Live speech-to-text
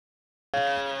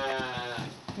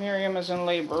Miriam is in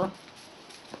labor.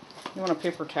 You want a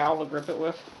paper towel to grip it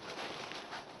with?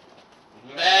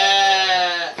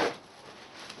 Where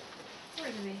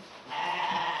is he?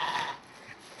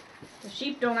 The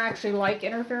sheep don't actually like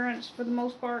interference for the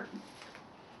most part.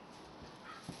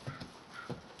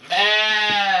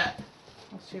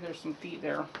 Let's see, there's some feet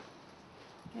there.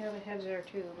 Yeah, the head's there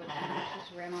too, but I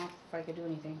just ran off if I could do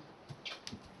anything.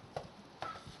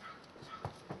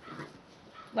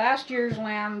 Last year's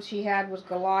lamb she had was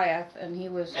Goliath, and he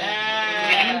was,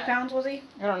 how many pounds was he?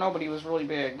 I don't know, but he was really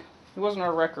big. He wasn't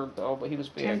our record though, but he was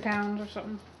big. 10 pounds or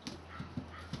something.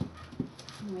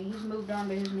 I mean, he's moved on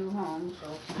to his new home, so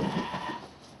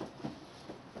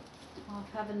off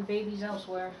having babies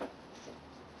elsewhere.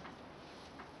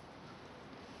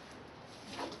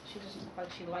 She doesn't look like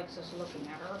she likes us looking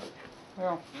at her.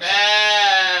 Well,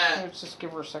 let's just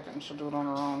give her a second and she'll do it on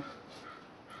her own.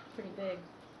 Pretty big.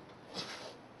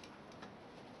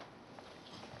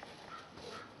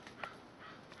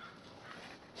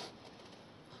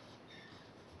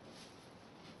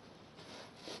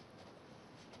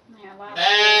 Yeah, last year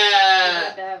she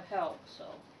had to have help, so.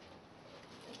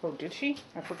 Oh, did she?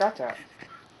 I forgot that.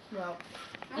 Well,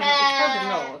 you know, it's hard to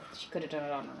know if she could have done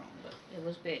it on her own, but it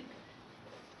was big.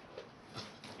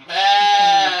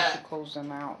 I should close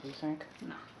them out, do you think?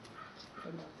 No. I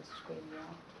don't know if this is going to be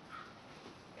on.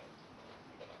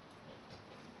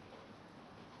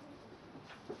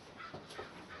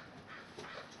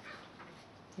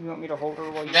 You want me to hold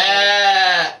her while you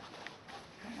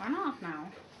Run off now.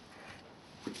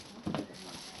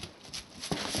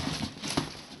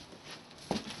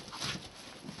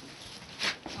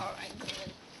 Alright,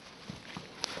 good.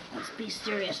 Let's be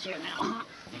serious here now,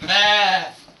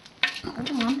 huh? Hold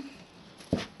on.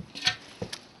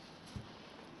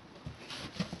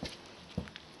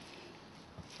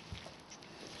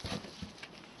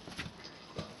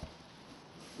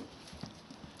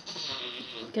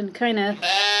 You can kind of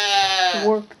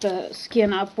work the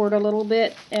skin upward a little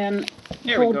bit and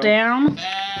pull down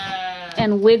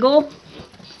and wiggle,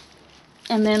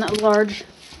 and then a large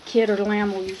kid or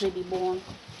lamb will usually be born.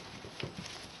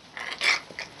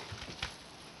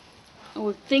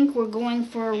 I think we're going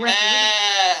for a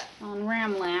record on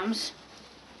ram lambs.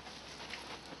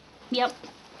 Yep.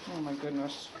 Oh my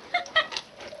goodness.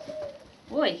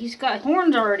 Boy, he's got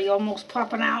horns already almost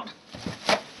popping out.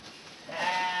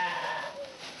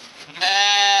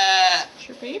 It's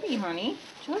your baby, honey.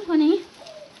 Sure, honey.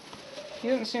 He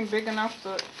doesn't seem big enough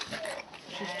that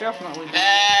she's definitely big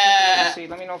enough. See,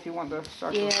 let me know if you want the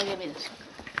sucker. Yeah, give me the sucker.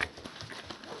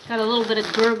 Got a little bit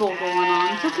of gurgle going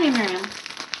on. It's okay, Miriam.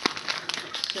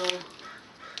 So,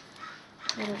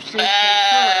 let her see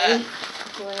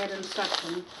if go ahead and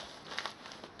suction.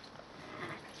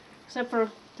 Except for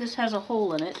this has a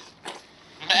hole in it.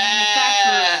 The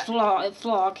manufacturer's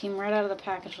flaw came right out of the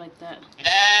package like that.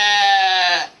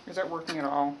 Is that working at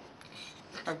all?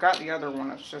 I've got the other one,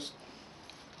 it's just...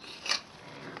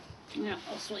 Yeah,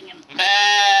 I'll swing him.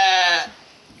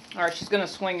 Alright, she's gonna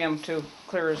swing him to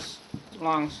clear his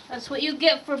lungs. That's what you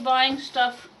get for buying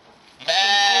stuff from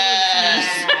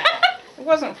overseas. It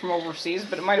wasn't from overseas,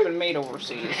 but it might have been made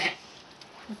overseas.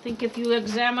 I think if you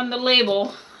examine the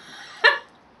label...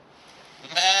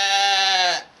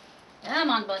 Come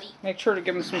on, buddy. Make sure to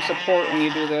give him some support when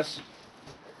you do this.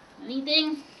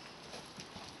 Anything?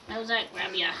 How's that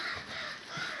grab ya?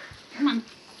 Come on.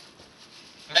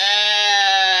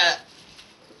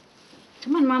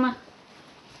 Come on, Mama.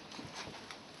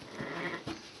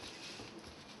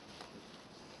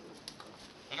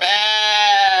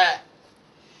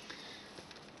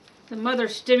 The mother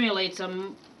stimulates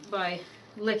them by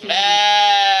licking them.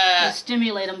 They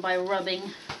stimulate them by rubbing.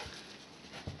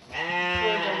 For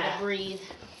them to breathe.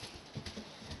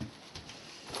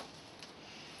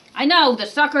 I know, the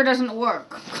sucker doesn't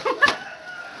work.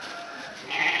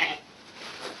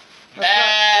 I've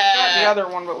got the other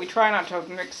one, but we try not to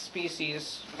mix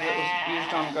species. It was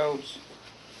used on goats.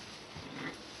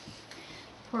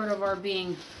 Part of our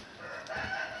being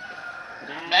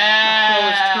a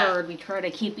closed herd, we try to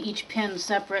keep each pen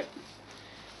separate,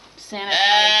 sanitize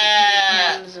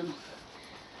between pens and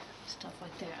stuff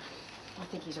like that. I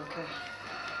think he's okay.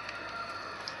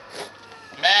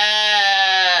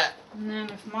 And then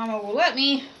if Mama will let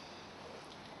me,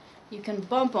 you can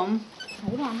bump them.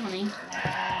 Hold on, honey.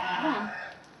 Hold on.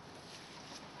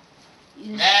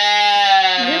 You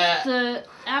lift the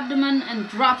abdomen and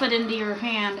drop it into your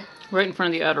hand. Right in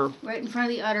front of the udder. Right in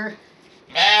front of the udder.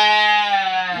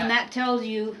 And that tells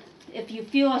you if you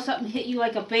feel something hit you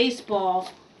like a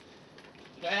baseball.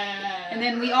 And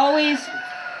then we always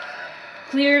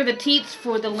clear the teats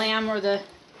for the lamb or the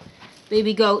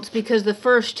baby goats, because the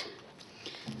first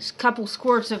This couple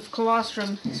squirts of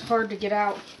colostrum is hard to get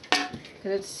out because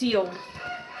it's sealed.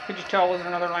 Could you tell was there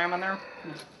another lamb in there?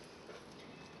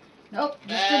 Nope,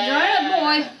 just a giant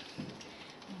boy.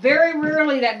 Very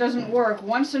rarely that doesn't work.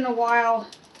 Once in a while,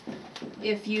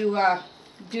 if you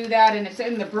do that and it's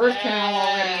in the birth canal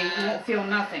already, you won't feel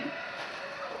nothing.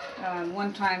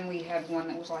 One time we had one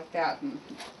that was like that, and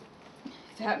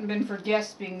if it hadn't been for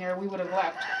guests being there, we would have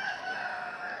left.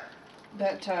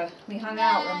 But we hung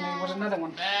out and there was another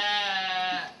one.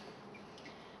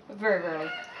 But very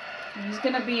rarely. And he's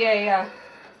going to be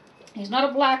he's not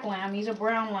a black lamb, he's a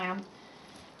brown lamb.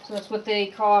 So that's what they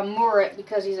call him Morit,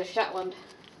 because he's a Shetland.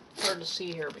 It's hard to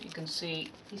see here, but you can see.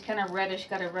 He's kind of reddish,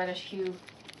 got a reddish hue.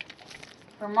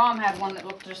 Her mom had one that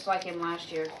looked just like him last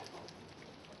year.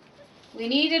 We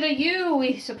needed a ewe,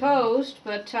 we supposed,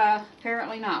 but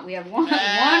apparently not. We have one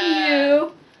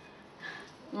ewe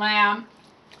lamb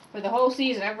for the whole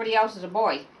season. Everybody else is a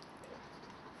boy.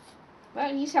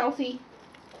 But he's healthy.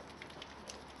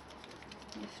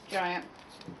 He's giant.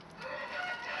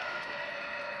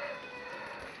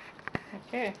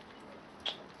 Okay.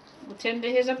 We'll tend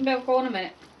to his umbilical in a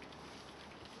minute.